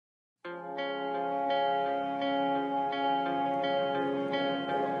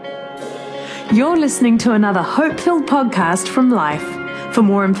You're listening to another hope-filled podcast from Life. For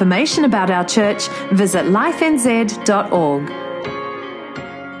more information about our church, visit lifenz.org.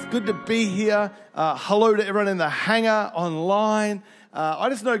 It's good to be here. Hello to everyone in the hangar online. I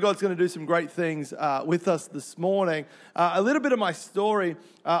just know God's going to do some great things with us this morning. A little bit of my story.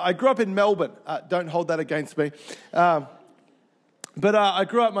 I grew up in Melbourne. Don't hold that against me. But I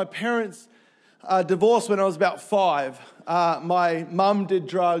grew up, my parents divorced when I was about 5. My mum did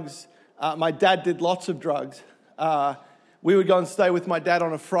drugs. My dad did lots of drugs. We would go and stay with my dad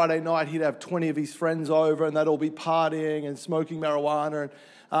on a Friday night. He'd have 20 of his friends over and they'd all be partying and smoking marijuana.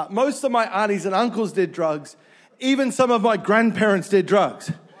 And most of my aunties and uncles did drugs. Even some of my grandparents did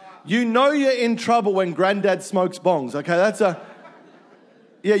drugs. You know you're in trouble when granddad smokes bongs, okay?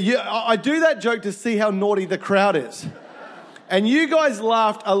 I do that joke to see how naughty the crowd is. And you guys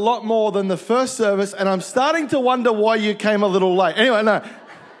laughed a lot more than the first service, and I'm starting to wonder why you came a little late. Anyway, no.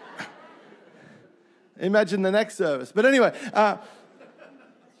 Imagine the next service. But anyway, I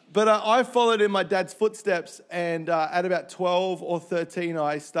followed in my dad's footsteps, and at about 12 or 13,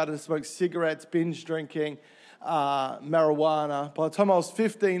 I started to smoke cigarettes, binge drinking, marijuana. By the time I was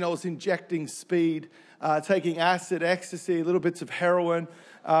 15, I was injecting speed, taking acid, ecstasy, little bits of heroin.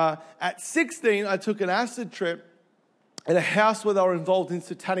 At 16, I took an acid trip at a house where they were involved in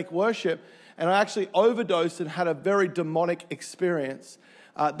satanic worship, and I actually overdosed and had a very demonic experience.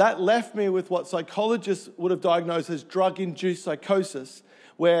 That left me with what psychologists would have diagnosed as drug-induced psychosis,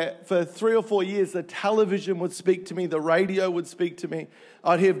 where for 3 or 4 years, the television would speak to me, the radio would speak to me.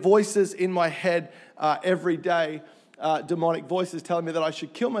 I'd hear voices in my head every day, demonic voices telling me that I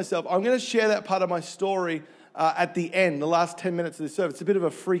should kill myself. I'm going to share that part of my story at the end, the last 10 minutes of this service. It's a bit of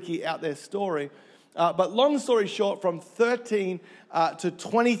a freaky out there story. But long story short, from 13 to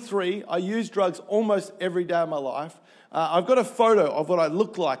 23, I used drugs almost every day of my life. I've got a photo of what I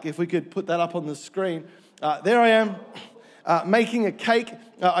look like, if we could put that up on the screen. There I am, making a cake.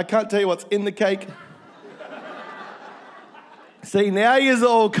 I can't tell you what's in the cake. See, now you're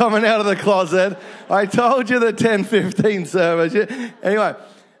all coming out of the closet. I told you the 10:15 service. Anyway,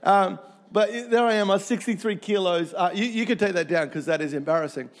 but there I am, I was 63 kilos. You could take that down because that is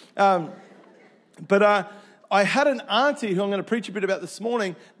embarrassing. But I had an auntie who I'm going to preach a bit about this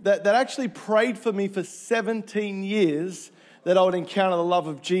morning that actually prayed for me for 17 years that I would encounter the love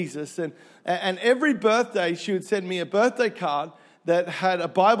of Jesus. And every birthday, she would send me a birthday card that had a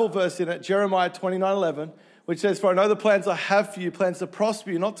Bible verse in it, Jeremiah 29:11, which says, "For I know the plans I have for you, plans to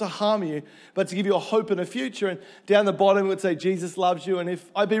prosper you, not to harm you, but to give you a hope and a future." And down the bottom it would say, "Jesus loves you." And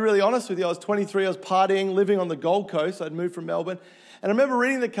if I'd be really honest with you, I was 23, I was partying, living on the Gold Coast. I'd moved from Melbourne. And I remember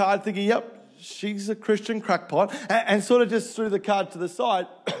reading the card thinking, yep, she's a Christian crackpot, and sort of just threw the card to the side.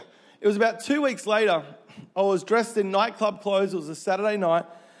 It was about 2 weeks later. I was dressed in nightclub clothes. It was a Saturday night.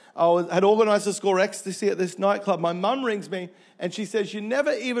 Had organised to score ecstasy at this nightclub. My mum rings me and she says, "You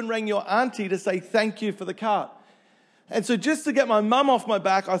never even rang your auntie to say thank you for the card." And so just to get my mum off my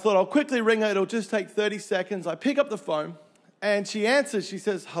back, I thought I'll quickly ring her. It'll just take 30 seconds. I pick up the phone and she answers. She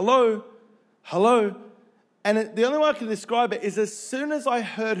says, "Hello, hello." And the only way I can describe it is as soon as I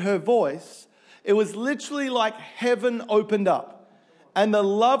heard her voice, it was literally like heaven opened up. And the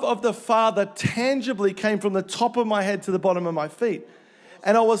love of the Father tangibly came from the top of my head to the bottom of my feet.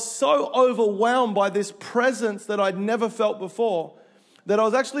 And I was so overwhelmed by this presence that I'd never felt before that I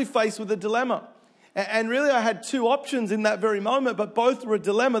was actually faced with a dilemma. And really I had 2 options in that very moment, but both were a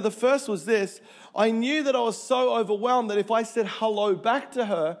dilemma. The first was this. I knew that I was so overwhelmed that if I said hello back to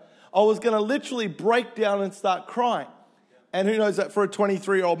her, I was going to literally break down and start crying. And who knows that for a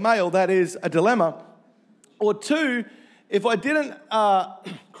 23-year-old male, that is a dilemma. Or 2, if I didn't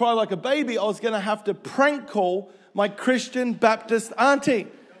cry like a baby, I was going to have to prank call my Christian Baptist auntie.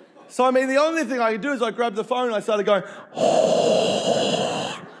 So, I mean, the only thing I could do is I grabbed the phone and I started going,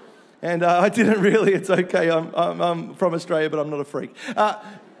 and I didn't really, it's okay, I'm from Australia, but I'm not a freak.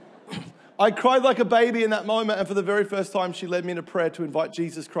 I cried like a baby in that moment, and for the very first time, she led me into prayer to invite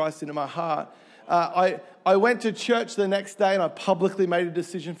Jesus Christ into my heart. I went to church the next day and I publicly made a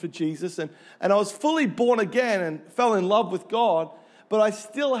decision for Jesus, and I was fully born again and fell in love with God, but I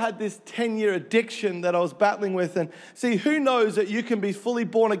still had this 10-year addiction that I was battling with. And see, who knows that you can be fully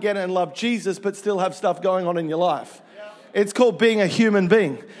born again and love Jesus but still have stuff going on in your life? It's called being a human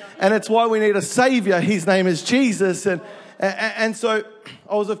being, and it's why we need a savior. His name is Jesus. And so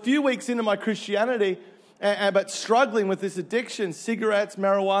I was a few weeks into my Christianity, but struggling with this addiction, cigarettes,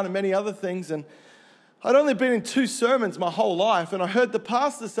 marijuana, and many other things. And I'd only been in 2 sermons my whole life, and I heard the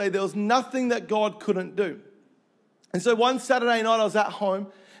pastor say there was nothing that God couldn't do. And so one Saturday night I was at home,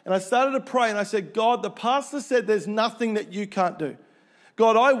 and I started to pray, and I said, "God, the pastor said there's nothing that you can't do.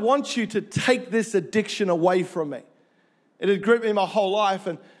 God, I want you to take this addiction away from me. It had gripped me my whole life,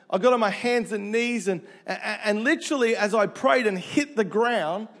 and I got on my hands and knees, and literally as I prayed and hit the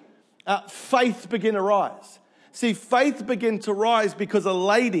ground, faith began to rise. See, faith began to rise because a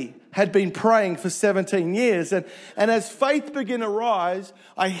lady had been praying for 17 years. And as faith began to rise,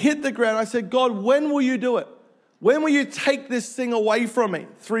 I hit the ground. I said, God, when will you do it? When will you take this thing away from me?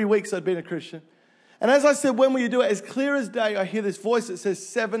 3 weeks I'd been a Christian. And as I said, when will you do it? As clear as day, I hear this voice that says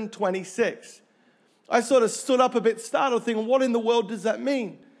 7:26. I sort of stood up a bit startled, thinking, what in the world does that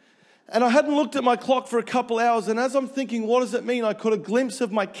mean? And I hadn't looked at my clock for a couple hours, and as I'm thinking, what does it mean? I caught a glimpse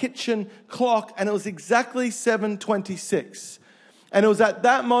of my kitchen clock, and it was exactly 7:26. And it was at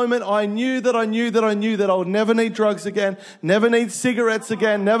that moment I knew that I would never need drugs again, never need cigarettes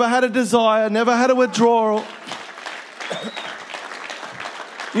again, never had a desire, never had a withdrawal.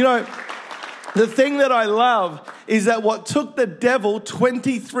 You know, the thing that I love is that what took the devil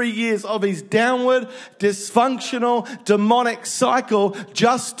 23 years of his downward, dysfunctional, demonic cycle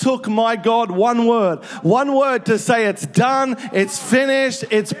just took my God one word to say it's done, it's finished,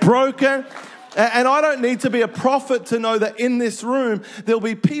 it's broken. And I don't need to be a prophet to know that in this room, there'll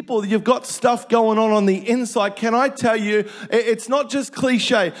be people, you've got stuff going on the inside. Can I tell you, it's not just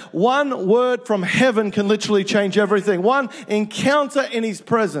cliche. One word from heaven can literally change everything. One encounter in his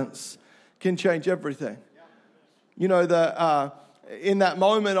presence can change everything. You know, in that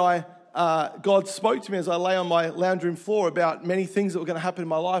moment, God spoke to me as I lay on my lounge room floor about many things that were going to happen in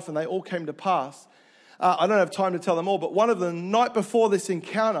my life, and they all came to pass. I don't have time to tell them all, but one of them, night before this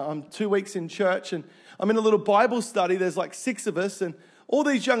encounter, I'm 2 weeks in church, and I'm in a little Bible study. There's like 6 of us, and all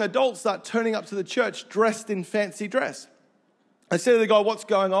these young adults start turning up to the church dressed in fancy dress. I said to the guy, what's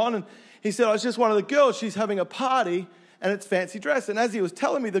going on? And he said, I was just one of the girls. She's having a party, and it's fancy dress. And as he was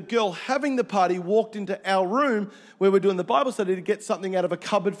telling me, the girl having the party walked into our room where we're doing the Bible study to get something out of a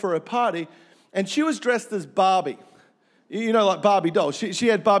cupboard for her party. And she was dressed as Barbie. You know, like Barbie doll. She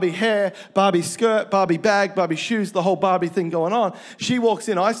had Barbie hair, Barbie skirt, Barbie bag, Barbie shoes, the whole Barbie thing going on. She walks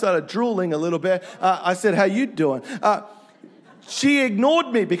in. I started drooling a little bit. I said, how you doing? She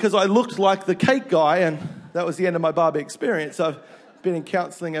ignored me because I looked like the cake guy, and that was the end of my Barbie experience. I've been in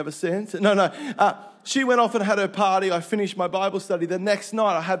counseling ever since. She went off and had her party. I finished my Bible study. The next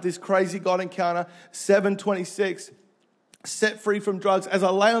night, I had this crazy God encounter, 7:26, set free from drugs. As I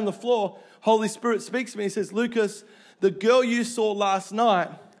lay on the floor, Holy Spirit speaks to me. He says, Lucas, the girl you saw last night,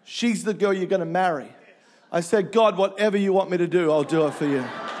 she's the girl you're going to marry. I said, God, whatever you want me to do, I'll do it for you.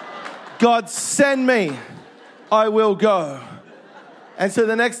 God, send me. I will go. And so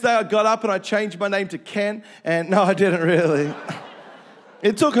the next day I got up and I changed my name to Ken. And no, I didn't really.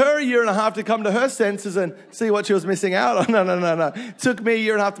 It took her 1.5 years to come to her senses and see what she was missing out on. No. It took me 1.5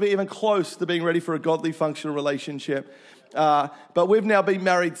 years to be even close to being ready for a godly, functional relationship. But we've now been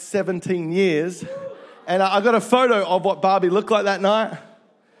married 17 years. And I got a photo of what Barbie looked like that night.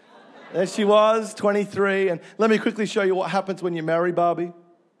 There she was, 23. And let me quickly show you what happens when you marry Barbie.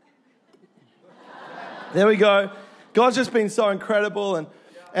 There we go. God's just been so incredible. And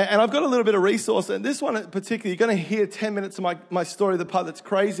I've got a little bit of resource. And this one particularly, you're going to hear 10 minutes of my story, the part that's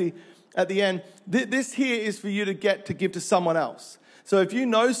crazy at the end. This here is for you to give to someone else. So if you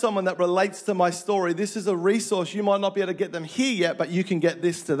know someone that relates to my story, this is a resource. You might not be able to get them here yet, but you can get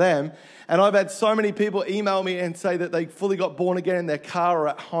this to them. And I've had so many people email me and say that they fully got born again in their car or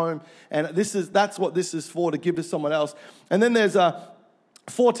at home. And that's what this is for, to give to someone else. And then there's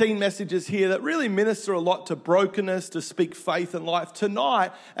 14 messages here that really minister a lot to brokenness, to speak faith and life.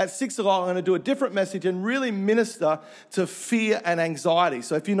 Tonight at 6 o'clock, I'm going to do a different message and really minister to fear and anxiety.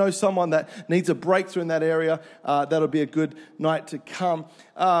 So if you know someone that needs a breakthrough in that area, that'll be a good night to come.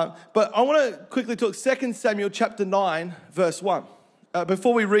 But I want to quickly talk 2 Samuel chapter 9, verse 1.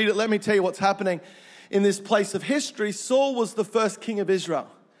 Before we read it, let me tell you what's happening in this place of history. Saul was the first king of Israel,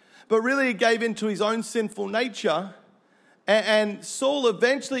 but really he gave in to his own sinful nature. And Saul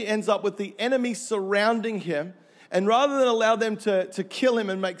eventually ends up with the enemy surrounding him. And rather than allow them to kill him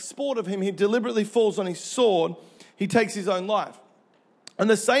and make sport of him, he deliberately falls on his sword. He takes his own life. On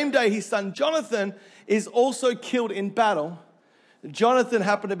the same day, his son Jonathan is also killed in battle. Jonathan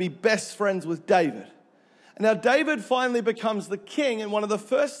happened to be best friends with David. And now David finally becomes the king. And one of the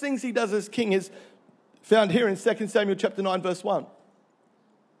first things he does as king is found here in 2 Samuel chapter 9, verse 1.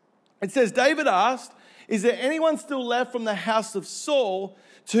 It says, David asked, is there anyone still left from the house of Saul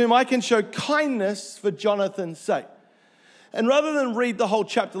to whom I can show kindness for Jonathan's sake? And rather than read the whole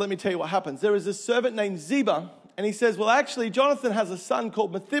chapter, let me tell you what happens. There is a servant named Ziba, and he says, well, actually, Jonathan has a son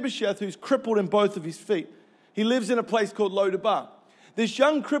called Mephibosheth who's crippled in both of his feet. He lives in a place called Lodabar. This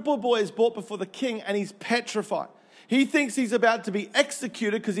young crippled boy is brought before the king, and he's petrified. He thinks he's about to be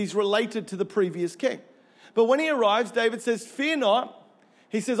executed because he's related to the previous king. But when he arrives, David says, fear not.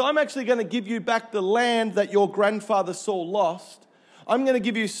 He says, I'm actually going to give you back the land that your grandfather Saul lost. I'm going to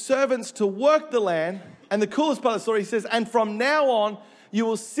give you servants to work the land. And the coolest part of the story, he says, and from now on, you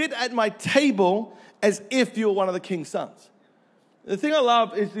will sit at my table as if you were one of the king's sons. The thing I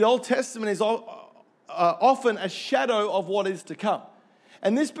love is the Old Testament is often a shadow of what is to come.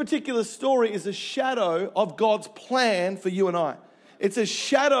 And this particular story is a shadow of God's plan for you and I. It's a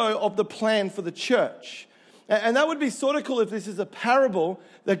shadow of the plan for the church. And that would be sort of cool if this is a parable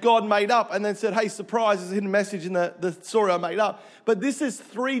that God made up and then said, hey, surprise, there's a hidden message in the story I made up. But this is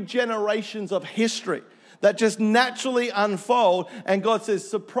 3 generations of history that just naturally unfold. And God says,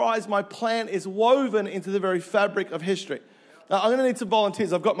 surprise, my plan is woven into the very fabric of history. Now, I'm going to need some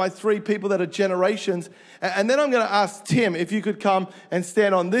volunteers. I've got my 3 people that are generations. And then I'm going to ask Tim if you could come and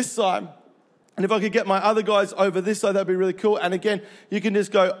stand on this side. And if I could get my other guys over this side, that'd be really cool. And again, you can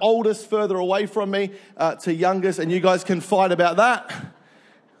just go oldest further away from me to youngest, and you guys can fight about that.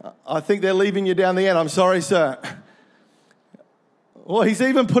 I think they're leaving you down the end. I'm sorry, sir. Well, he's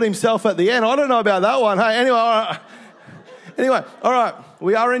even put himself at the end. I don't know about that one. Hey, anyway, all right. Anyway, all right.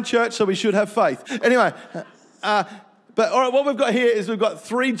 We are in church, so we should have faith. Anyway, but all right, what we've got here is we've got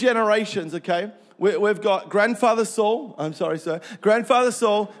 3 generations, okay? We've got grandfather Saul. I'm sorry, sir. Grandfather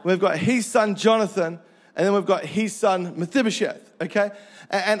Saul. We've got his son Jonathan. And then we've got his son Mephibosheth, okay?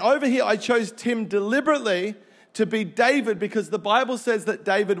 And over here, I chose Tim deliberately to be David because the Bible says that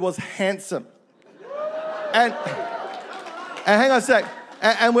David was handsome. And hang on a sec.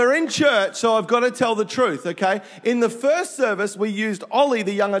 And we're in church, so I've got to tell the truth, okay? In the first service, we used Ollie,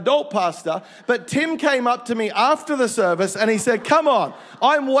 the young adult pastor, but Tim came up to me after the service and he said, come on,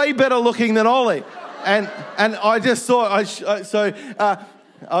 I'm way better looking than Ollie. And I just thought,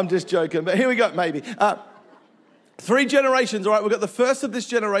 I'm just joking, but here we go, maybe. 3 generations, all right? We've got the first of this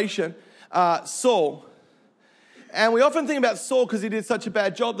generation, Saul. And we often think about Saul because he did such a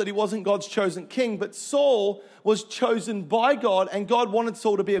bad job that he wasn't God's chosen king. But Saul was chosen by God, and God wanted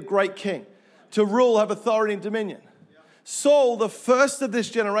Saul to be a great king, to rule, have authority and dominion. Yeah. Saul, the first of this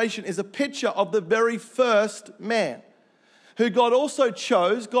generation, is a picture of the very first man who God also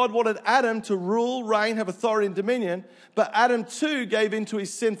chose. God wanted Adam to rule, reign, have authority and dominion. But Adam too gave into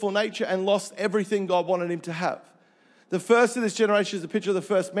his sinful nature and lost everything God wanted him to have. The first of this generation is a picture of the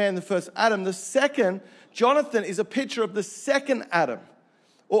first man, the first Adam. The second, Jonathan, is a picture of the second Adam.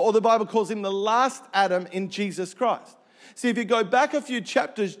 Or the Bible calls him the last Adam in Jesus Christ. See, if you go back a few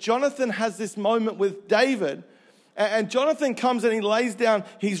chapters, Jonathan has this moment with David. And Jonathan comes and he lays down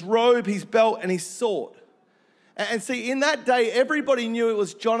his robe, his belt, and his sword. And see, in that day, everybody knew it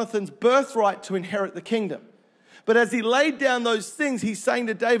was Jonathan's birthright to inherit the kingdom. But as he laid down those things, he's saying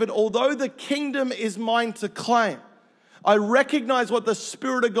to David, although the kingdom is mine to claim, I recognize what the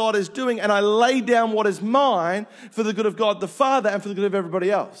Spirit of God is doing, and I lay down what is mine for the good of God the Father and for the good of everybody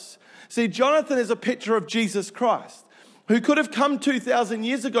else. See, Jonathan is a picture of Jesus Christ, who could have come 2,000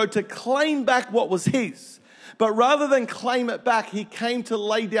 years ago to claim back what was his. But rather than claim it back, he came to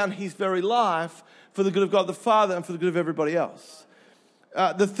lay down his very life for the good of God the Father and for the good of everybody else.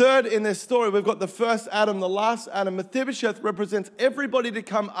 The third in this story, we've got the first Adam, the last Adam. Mephibosheth represents everybody to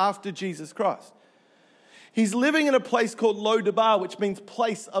come after Jesus Christ. He's living in a place called Lo-Debar, which means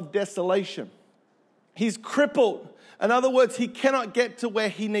place of desolation. He's crippled. In other words, he cannot get to where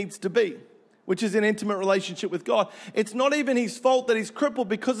he needs to be, which is an intimate relationship with God. It's not even his fault that he's crippled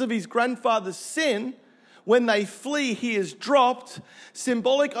because of his grandfather's sin. When they flee, he is dropped,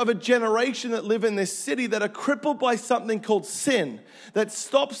 symbolic of a generation that live in this city that are crippled by something called sin, that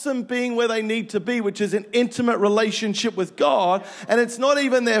stops them being where they need to be, which is an intimate relationship with God. And it's not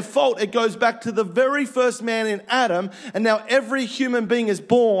even their fault. It goes back to the very first man in Adam, and now every human being is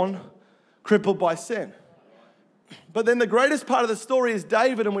born crippled by sin. But then the greatest part of the story is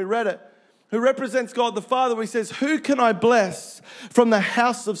David, and we read it, who represents God the Father, where he says, who can I bless from the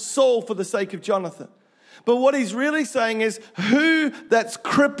house of Saul for the sake of Jonathan? But what he's really saying is who that's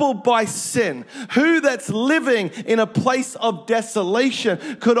crippled by sin, who that's living in a place of desolation,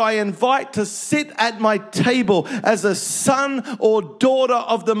 could I invite to sit at my table as a son or daughter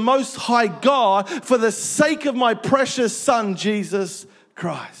of the Most High God for the sake of my precious Son, Jesus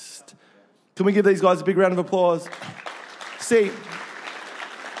Christ? Can we give these guys a big round of applause? See,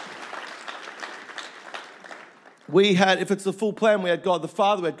 we had, if it's the full plan, we had God the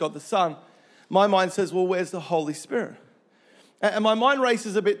Father, we had God the Son. My mind says, well, where's the Holy Spirit? And my mind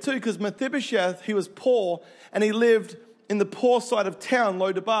races a bit too, because Mephibosheth, he was poor, and he lived in the poor side of town,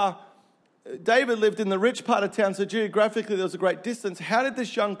 Lo-Debar. David lived in the rich part of town, so geographically there was a great distance. How did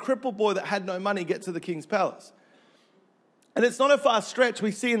this young crippled boy that had no money get to the king's palace? And it's not a far stretch.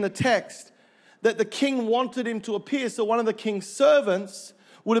 We see in the text that the king wanted him to appear. So one of the king's servants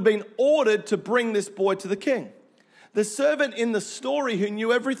would have been ordered to bring this boy to the king. The servant in the story who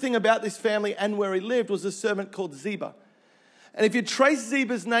knew everything about this family and where he lived was a servant called Ziba. And if you trace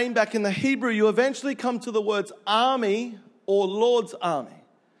Ziba's name back in the Hebrew, you eventually come to the words army or Lord's army.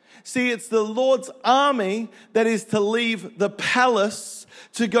 See, it's the Lord's army that is to leave the palace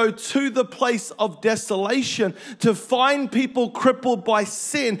to go to the place of desolation, to find people crippled by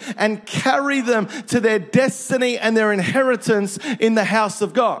sin and carry them to their destiny and their inheritance in the house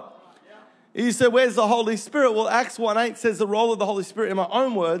of God. You say, where's the Holy Spirit? Well, Acts 1:8 says the role of the Holy Spirit, in my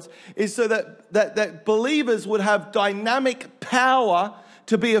own words, is so that believers would have dynamic power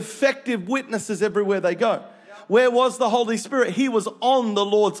to be effective witnesses everywhere they go. Where was the Holy Spirit? He was on the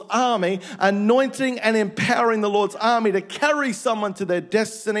Lord's army, anointing and empowering the Lord's army to carry someone to their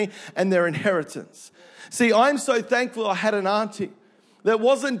destiny and their inheritance. See, I'm so thankful I had an auntie that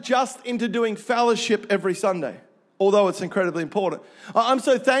wasn't just into doing fellowship every Sunday, although it's incredibly important. I'm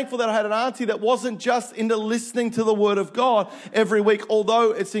so thankful that I had an auntie that wasn't just into listening to the Word of God every week,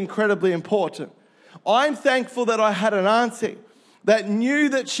 although it's incredibly important. I'm thankful that I had an auntie that knew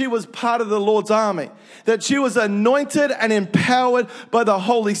that she was part of the Lord's army, that she was anointed and empowered by the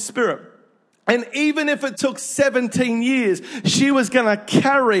Holy Spirit. And even if it took 17 years, she was going to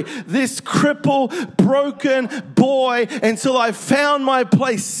carry this crippled, broken boy until I found my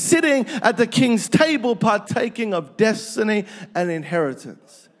place sitting at the king's table, partaking of destiny and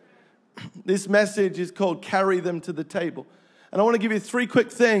inheritance. This message is called Carry Them to the Table. And I want to give you 3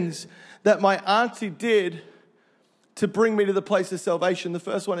 quick things that my auntie did to bring me to the place of salvation. The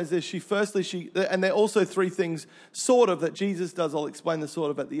first one is this. And there are also 3 things sort of that Jesus does. I'll explain the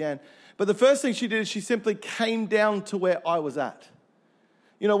sort of at the end. But the first thing she did is she simply came down to where I was at.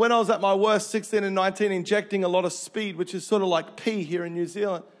 You know, when I was at my worst, 16 and 19, injecting a lot of speed, which is sort of like pee here in New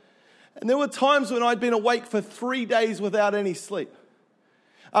Zealand. And there were times when I'd been awake for 3 days without any sleep.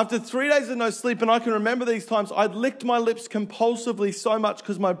 After 3 days of no sleep, and I can remember these times, I'd licked my lips compulsively so much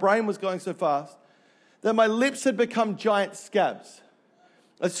because my brain was going so fast that my lips had become giant scabs.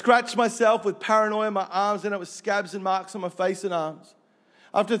 I scratched myself with paranoia in my arms, and it was scabs and marks on my face and arms.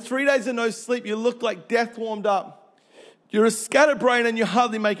 After 3 days of no sleep, you looked like death warmed up. You're a scatterbrain and you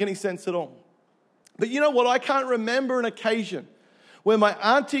hardly make any sense at all. But you know what? I can't remember an occasion where my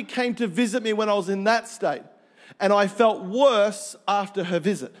auntie came to visit me when I was in that state, and I felt worse after her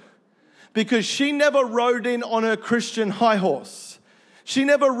visit, because she never rode in on her Christian high horse. She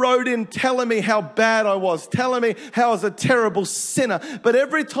never rode in telling me how bad I was, telling me how I was a terrible sinner. But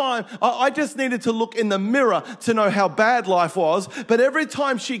every time, I just needed to look in the mirror to know how bad life was. But every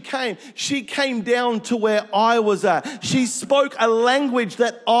time she came down to where I was at. She spoke a language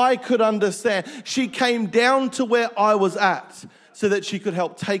that I could understand. She came down to where I was at so that she could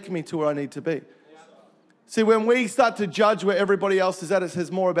help take me to where I need to be. See, when we start to judge where everybody else is at, it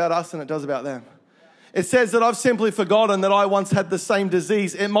says more about us than it does about them. It says that I've simply forgotten that I once had the same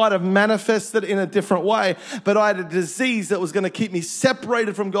disease. It might have manifested in a different way, but I had a disease that was going to keep me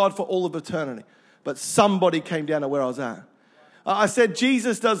separated from God for all of eternity. But somebody came down to where I was at. I said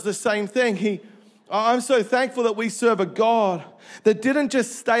Jesus does the same thing. I'm so thankful that we serve a God that didn't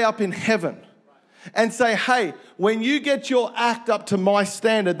just stay up in heaven and say, hey, when you get your act up to my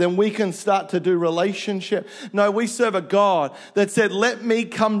standard, then we can start to do relationship. No, we serve a God that said, let me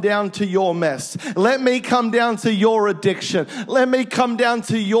come down to your mess. Let me come down to your addiction. Let me come down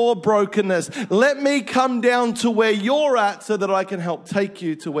to your brokenness. Let me come down to where you're at so that I can help take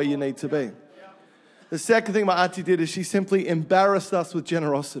you to where you need to be. The second thing my auntie did is she simply embarrassed us with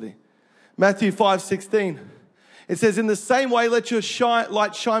generosity. Matthew 5:16. It says, in the same way, let your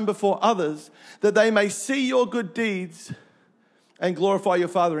light shine before others, that they may see your good deeds and glorify your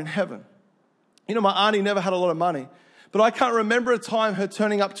Father in heaven. You know, my auntie never had a lot of money, but I can't remember a time her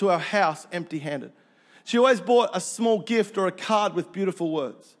turning up to our house empty-handed. She always bought a small gift or a card with beautiful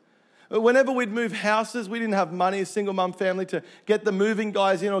words. Whenever we'd move houses, we didn't have money, a single mum family, to get the moving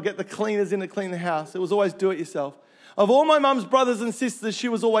guys in or get the cleaners in to clean the house. It was always do it yourself. Of all my mum's brothers and sisters, she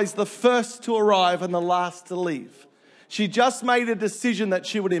was always the first to arrive and the last to leave. She just made a decision that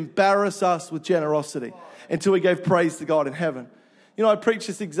she would embarrass us with generosity until we gave praise to God in heaven. You know, I preached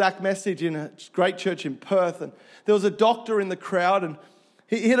this exact message in a great church in Perth, and there was a doctor in the crowd, and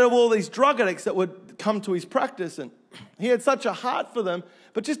he had all these drug addicts that would come to his practice, and he had such a heart for them,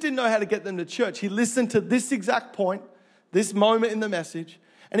 but just didn't know how to get them to church. He listened to this exact point, this moment in the message,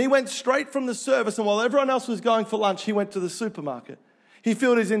 and he went straight from the service, and while everyone else was going for lunch, he went to the supermarket. He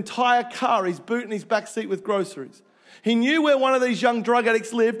filled his entire car, his boot and his back seat with groceries. He knew where one of these young drug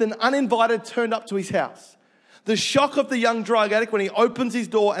addicts lived and uninvited turned up to his house. The shock of the young drug addict when he opens his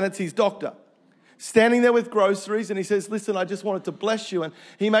door and it's his doctor, standing there with groceries, and he says, listen, I just wanted to bless you. And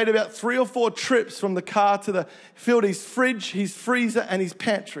he made about 3 or 4 trips from the car to filled his fridge, his freezer, and his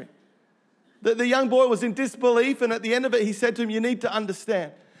pantry. The young boy was in disbelief, and at the end of it, he said to him, you need to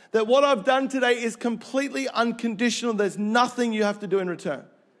understand that what I've done today is completely unconditional. There's nothing you have to do in return.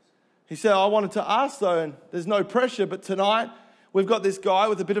 He said, I wanted to ask though, and there's no pressure, but tonight we've got this guy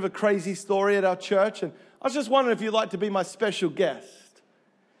with a bit of a crazy story at our church, and I was just wondering if you'd like to be my special guest.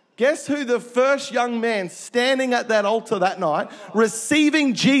 Guess who the first young man standing at that altar that night,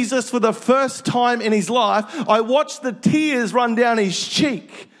 receiving Jesus for the first time in his life? I watched the tears run down his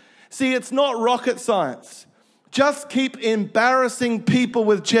cheek. See, it's not rocket science. Just keep embarrassing people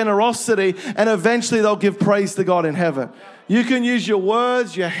with generosity, and eventually they'll give praise to God in heaven. You can use your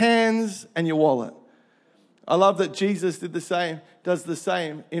words, your hands, and your wallet. I love that Jesus does the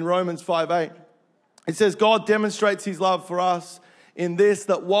same in Romans 5:8. It says, God demonstrates his love for us in this,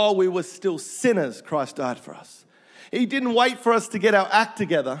 that while we were still sinners, Christ died for us. He didn't wait for us to get our act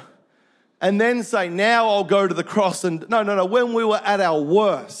together and then say, now I'll go to the cross. And no. When we were at our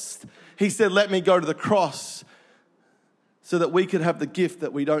worst, he said, let me go to the cross so that we could have the gift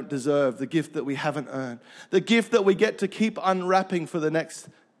that we don't deserve, the gift that we haven't earned, the gift that we get to keep unwrapping for the next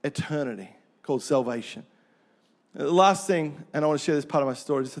eternity, called salvation. The last thing, and I want to share this part of my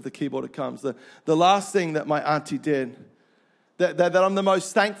story just if the keyboard comes, the last thing that my auntie did that I'm the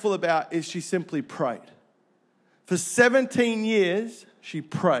most thankful about is she simply prayed. For 17 years, she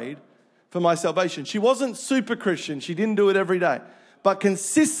prayed for my salvation. She wasn't super Christian. She didn't do it every day, but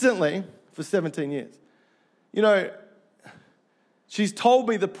consistently for 17 years. You know, she's told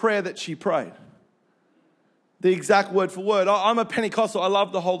me the prayer that she prayed, the exact word for word. I'm a Pentecostal. I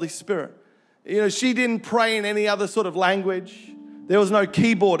love the Holy Spirit. You know, she didn't pray in any other sort of language. There was no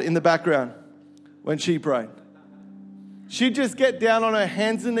keyboard in the background when she prayed. She'd just get down on her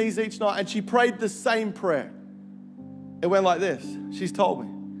hands and knees each night, and she prayed the same prayer. It went like this. She's told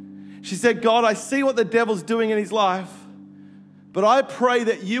me. She said, God, I see what the devil's doing in his life, but I pray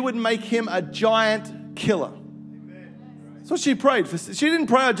that you would make him a giant killer. That's what she prayed for. She didn't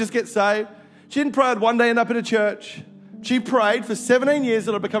pray I'd just get saved. She didn't pray I'd one day end up in a church. She prayed for 17 years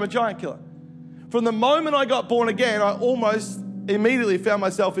that I'd become a giant killer. From the moment I got born again, I almost immediately found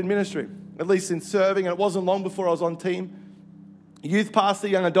myself in ministry, at least in serving. And it wasn't long before I was on team. Youth pastor,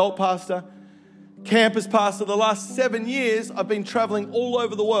 young adult pastor, campus pastor. The last 7 years, I've been traveling all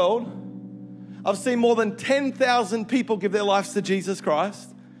over the world. I've seen more than 10,000 people give their lives to Jesus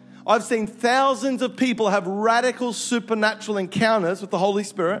Christ. I've seen thousands of people have radical supernatural encounters with the Holy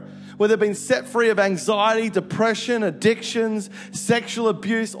Spirit, where they've been set free of anxiety, depression, addictions, sexual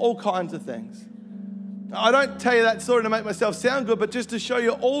abuse, all kinds of things. I don't tell you that story to make myself sound good, but just to show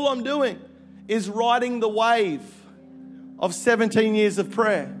you all I'm doing is riding the wave of 17 years of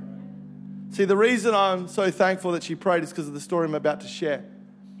prayer. See, the reason I'm so thankful that she prayed is because of the story I'm about to share.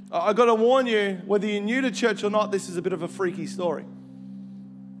 I've got to warn you, whether you're new to church or not, this is a bit of a freaky story.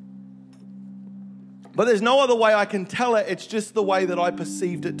 But there's no other way I can tell it. It's just the way that I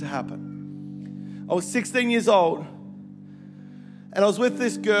perceived it to happen. I was 16 years old, and I was with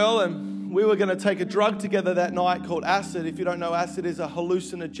this girl, and we were going to take a drug together that night called acid. If you don't know, acid is a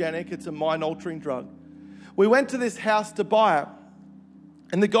hallucinogenic. It's a mind-altering drug. We went to this house to buy it,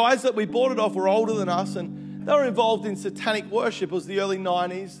 and the guys that we bought it off were older than us, and they were involved in satanic worship. It was the early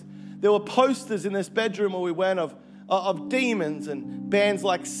 90s. There were posters in this bedroom where we went of demons and bands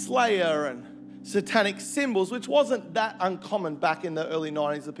like Slayer and satanic symbols, which wasn't that uncommon back in the early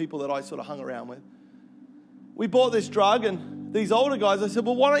 90s, the people that I sort of hung around with. We bought this drug, and these older guys, I said,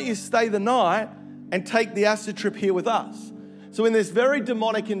 well, why don't you stay the night and take the acid trip here with us? So in this very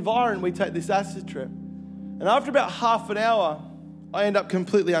demonic environment, we take this acid trip. And after about half an hour, I end up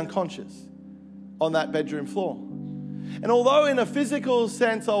completely unconscious on that bedroom floor. And although in a physical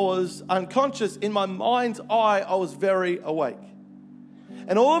sense I was unconscious, in my mind's eye, I was very awake.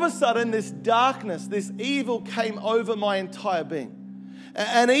 And all of a sudden, this darkness, this evil came over my entire being.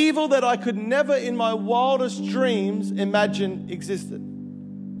 An evil that I could never in my wildest dreams imagine existed.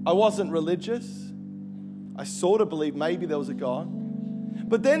 I wasn't religious. I sort of believed maybe there was a God.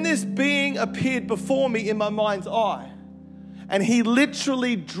 But then this being appeared before me in my mind's eye. And he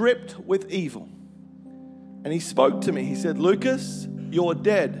literally dripped with evil. And he spoke to me. He said, Lucas, you're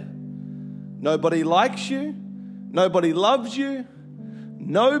dead. Nobody likes you. Nobody loves you.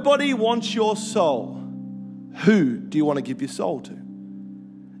 Nobody wants your soul. Who do you want to give your soul to?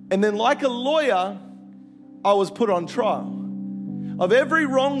 And then like a lawyer, I was put on trial of every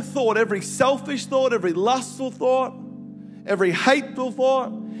wrong thought, every selfish thought, every lustful thought, every hateful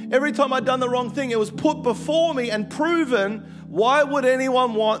thought, Every time I'd done the wrong thing, it was put before me and proven, why would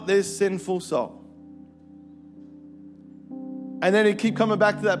anyone want this sinful soul? And then he'd keep coming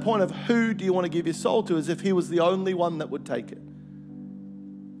back to that point of, who do you want to give your soul to, as if he was the only one that would take it.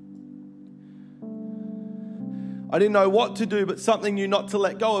 I didn't know what to do, but something knew not to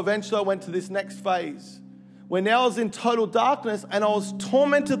let go. Eventually I went to this next phase, where now I was in total darkness and I was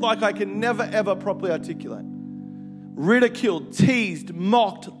tormented like I can never ever properly articulate. Ridiculed, teased,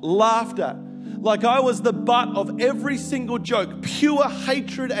 mocked, laughed at. Like I was the butt of every single joke, pure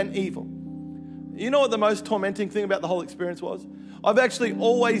hatred and evil. You know what the most tormenting thing about the whole experience was? I've actually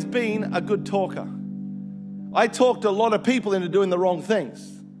always been a good talker. I talked a lot of people into doing the wrong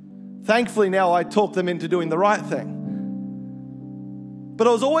things. Thankfully now I talk them into doing the right thing. But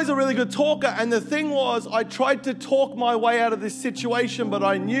I was always a really good talker, and the thing was, I tried to talk my way out of this situation, but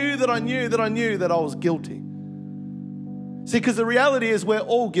I knew that I was guilty. See, because the reality is we're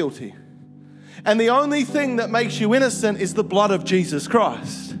all guilty. And the only thing that makes you innocent is the blood of Jesus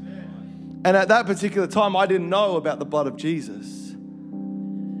Christ. And at that particular time, I didn't know about the blood of Jesus.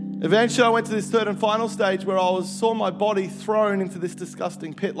 Eventually, I went to this third and final stage where I saw my body thrown into this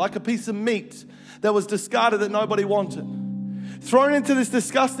disgusting pit, like a piece of meat that was discarded that nobody wanted. Thrown into this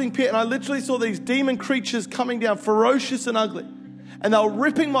disgusting pit, and I literally saw these demon creatures coming down, ferocious and ugly. And they were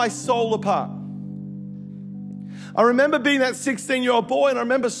ripping my soul apart. I remember being that 16-year-old boy, and I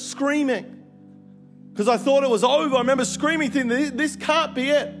remember screaming because I thought it was over. I remember screaming, thinking, this can't be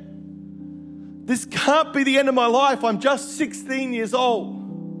it. This can't be the end of my life. I'm just 16 years old.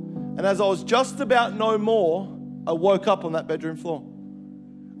 And as I was just about no more, I woke up on that bedroom floor.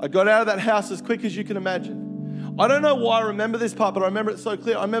 I got out of that house as quick as you can imagine. I don't know why I remember this part, but I remember it so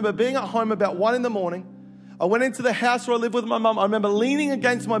clear. I remember being at home about 1 a.m. I went into the house where I lived with my mum. I remember leaning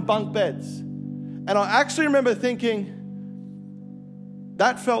against my bunk beds. And I actually remember thinking,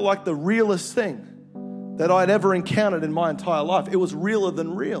 that felt like the realest thing that I'd ever encountered in my entire life. It was realer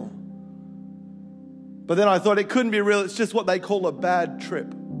than real. But then I thought it couldn't be real. It's just what they call a bad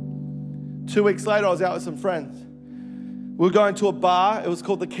trip. 2 weeks later, I was out with some friends. We were going to a bar. It was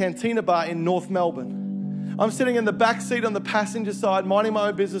called the Cantina Bar in North Melbourne. I'm sitting in the back seat on the passenger side, minding my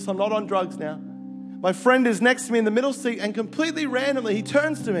own business. I'm not on drugs now. My friend is next to me in the middle seat, and completely randomly, he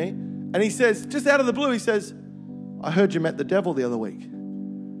turns to me and he says, just out of the blue, he says, I heard you met the devil the other week.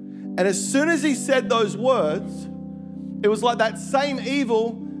 And as soon as he said those words, it was like that same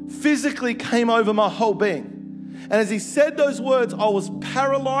evil physically came over my whole being. And as he said those words, I was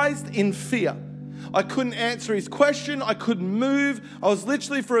paralyzed in fear. I couldn't answer his question. I couldn't move. I was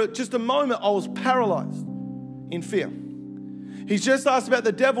literally, for just a moment, I was paralyzed in fear. He's just asked about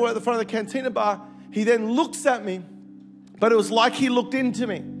the devil at the front of the Cantina Bar. He then looks at me, but it was like he looked into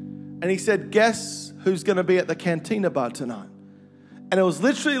me. And he said, guess who's going to be at the Cantina Bar tonight? And it was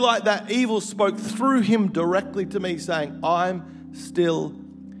literally like that evil spoke through him directly to me, saying, I'm still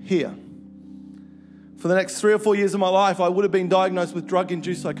here. For the next 3 or 4 years of my life, I would have been diagnosed with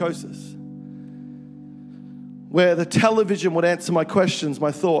drug-induced psychosis, where the television would answer my questions,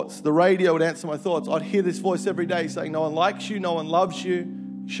 my thoughts. The radio would answer my thoughts. I'd hear this voice every day saying, no one likes you, no one loves you,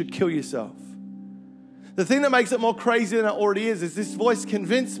 you should kill yourself. The thing that makes it more crazy than it already is this voice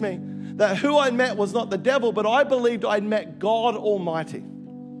convinced me that who I met was not the devil, but I believed I'd met God Almighty.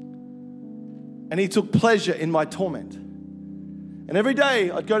 And he took pleasure in my torment. And every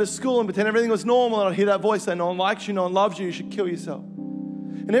day I'd go to school and pretend everything was normal, and I'd hear that voice say, no one likes you, no one loves you, you should kill yourself.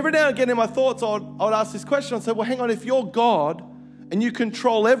 And every now and again in my thoughts, I would ask this question. I'd say, well, hang on, if you're God and you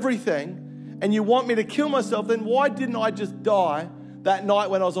control everything and you want me to kill myself, then why didn't I just die that night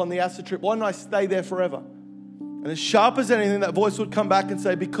when I was on the acid trip? Why didn't I stay there forever? And as sharp as anything, that voice would come back and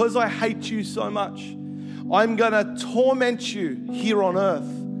say, because I hate you so much, I'm going to torment you here on earth,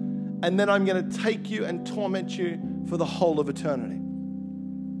 and then I'm going to take you and torment you for the whole of eternity.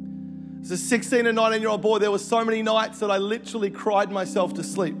 As a 16 and 19-year-old boy, there were so many nights that I literally cried myself to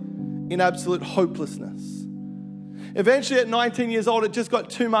sleep in absolute hopelessness. Eventually, at 19 years old, it just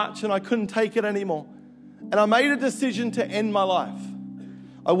got too much and I couldn't take it anymore. And I made a decision to end my life.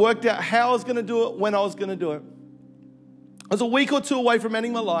 I worked out how I was going to do it, when I was going to do it. I was a week or 2 away from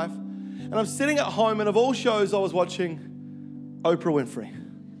ending my life, and I'm sitting at home, and of all shows, I was watching Oprah Winfrey.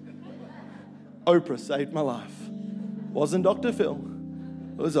 Oprah saved my life. Wasn't Dr. Phil,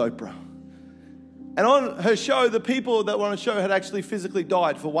 it was Oprah. And on her show, the people that were on the show had actually physically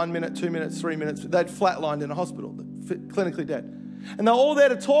died for 1 minute, 2 minutes, 3 minutes. They'd flatlined in a hospital, clinically dead. And they were all there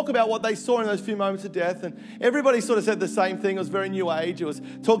to talk about what they saw in those few moments of death. And everybody sort of said the same thing. It was very new age. It was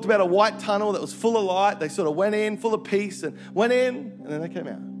talked about a white tunnel that was full of light. They sort of went in, full of peace, and went in, and then they came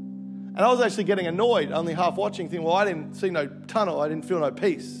out. And And I was actually getting annoyed, only half watching, thinking, well, I didn't see no tunnel. I didn't feel no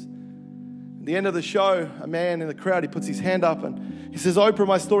peace. At the end of the show, a man in the crowd, he puts his hand up and he says, Oprah,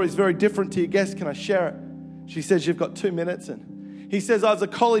 my story is very different to your guest. Can I share it? She says, you've got 2 minutes. And he says, I was a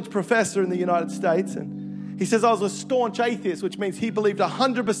college professor in the United States. And he says, I was a staunch atheist, which means he believed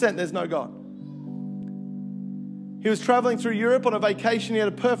 100% there's no God. He was traveling through Europe on a vacation. He had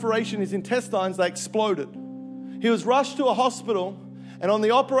a perforation in his intestines. They exploded. He was rushed to a hospital, and on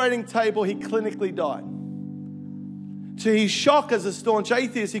the operating table, he clinically died. To his shock as a staunch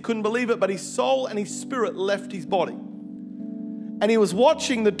atheist, he couldn't believe it, but his soul and his spirit left his body. And he was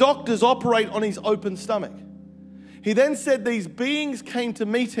watching the doctors operate on his open stomach. He then said these beings came to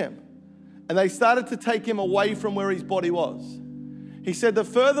meet him, and they started to take him away from where his body was. He said, the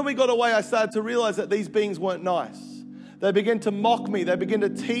further we got away, I started to realize that these beings weren't nice. They began to mock me. They began to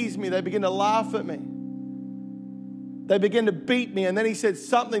tease me. They began to laugh at me. They began to beat me. And then he said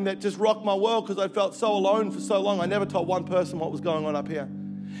something that just rocked my world because I felt so alone for so long. I never told one person what was going on up here.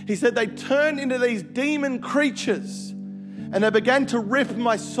 He said they turned into these demon creatures and they began to rip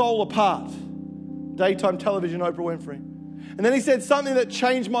my soul apart. Daytime television, Oprah Winfrey. And then he said something that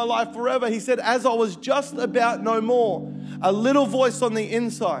changed my life forever. He said, as I was just about no more, a little voice on the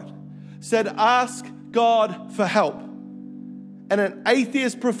inside said, ask God for help. And an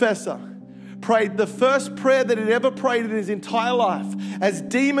atheist professor prayed the first prayer that he'd ever prayed in his entire life. As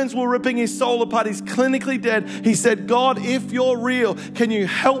demons were ripping his soul apart, he's clinically dead. He said, God, if you're real, can you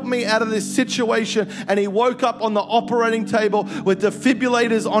help me out of this situation? And he woke up on the operating table with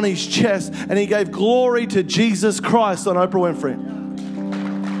defibrillators on his chest, and he gave glory to Jesus Christ on Oprah Winfrey.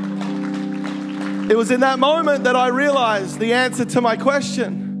 It was in that moment that I realized the answer to my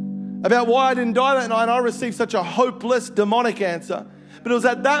question about why I didn't die that night. And I received such a hopeless, demonic answer. But it was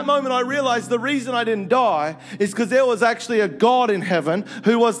at that moment I realized the reason I didn't die is because there was actually a God in heaven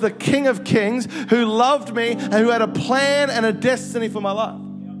who was the King of Kings, who loved me and who had a plan and a destiny for my life.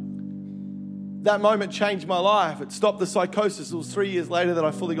 That moment changed my life. It stopped the psychosis. It was 3 years later that I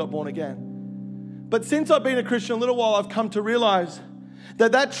fully got born again. But since I've been a Christian a little while, I've come to realize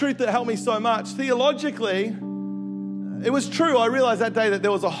that truth that helped me so much, theologically, it was true. I realized that day that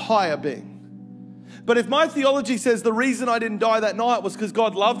there was a higher being. But if my theology says the reason I didn't die that night was because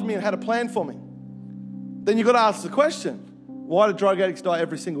God loved me and had a plan for me, then you've got to ask the question, why do drug addicts die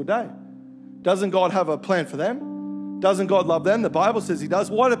every single day? Doesn't God have a plan for them? Doesn't God love them? The Bible says he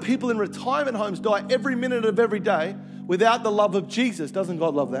does. Why do people in retirement homes die every minute of every day without the love of Jesus? Doesn't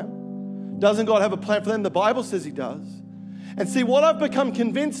God love them? Doesn't God have a plan for them? The Bible says he does. And see, what I've become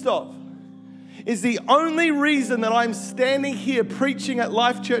convinced of is the only reason that I'm standing here preaching at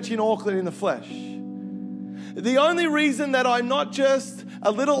Life Church in Auckland in the flesh. The only reason that I'm not just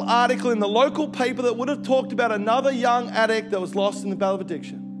a little article in the local paper that would have talked about another young addict that was lost in the battle of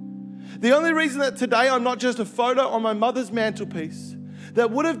addiction. The only reason that today I'm not just a photo on my mother's mantelpiece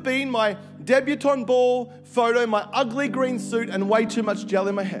that would have been my debutante ball photo, my ugly green suit, and way too much gel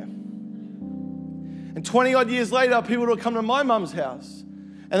in my hair. And 20 odd years later, people would have come to my mum's house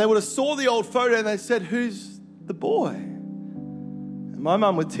and they would have saw the old photo and they said, who's the boy? And my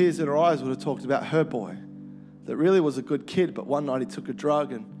mum, with tears in her eyes, would have talked about her boy that really was a good kid, but one night he took a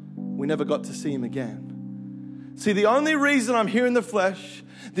drug and we never got to see him again. See, the only reason I'm here in the flesh,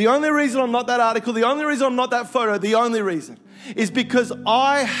 the only reason I'm not that article, the only reason I'm not that photo, the only reason is because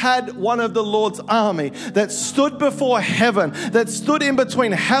I had one of the Lord's army that stood before heaven, that stood in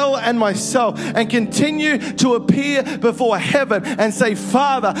between hell and myself, and continue to appear before heaven and say,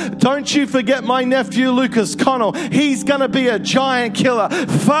 Father, don't you forget my nephew Lucas Connell. He's going to be a giant killer.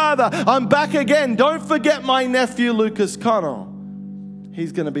 Father, I'm back again. Don't forget my nephew Lucas Connell.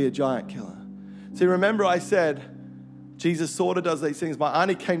 He's going to be a giant killer. See, remember I said, Jesus sort of does these things. My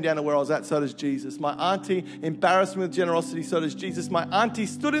auntie came down to where I was at, so does Jesus. My auntie embarrassed me with generosity, so does Jesus. My auntie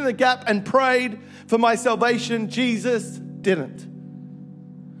stood in the gap and prayed for my salvation. Jesus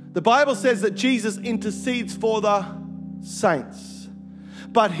didn't. The Bible says that Jesus intercedes for the saints,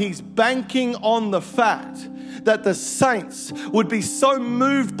 but he's banking on the fact that the saints would be so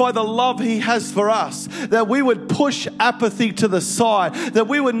moved by the love he has for us that we would push apathy to the side, that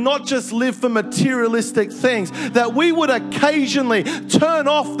we would not just live for materialistic things, that we would occasionally turn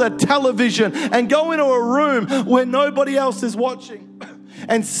off the television and go into a room where nobody else is watching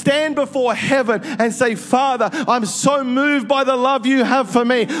and stand before heaven and say, Father, I'm so moved by the love you have for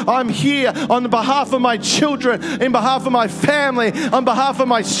me. I'm here on behalf of my children, in behalf of my family, on behalf of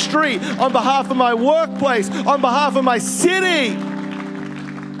my street, on behalf of my workplace, on behalf of my city.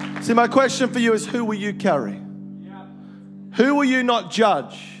 See, my question for you is, who will you carry? Who will you not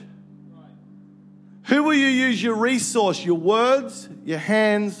judge? Who will you use your resource, your words, your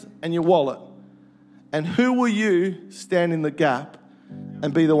hands, and your wallet? And who will you stand in the gap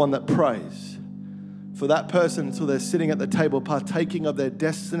and be the one that prays for that person until they're sitting at the table partaking of their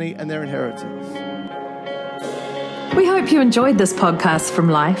destiny and their inheritance? We hope you enjoyed this podcast from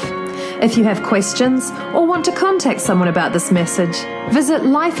Life. If you have questions or want to contact someone about this message, visit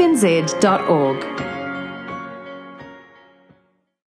lifenz.org.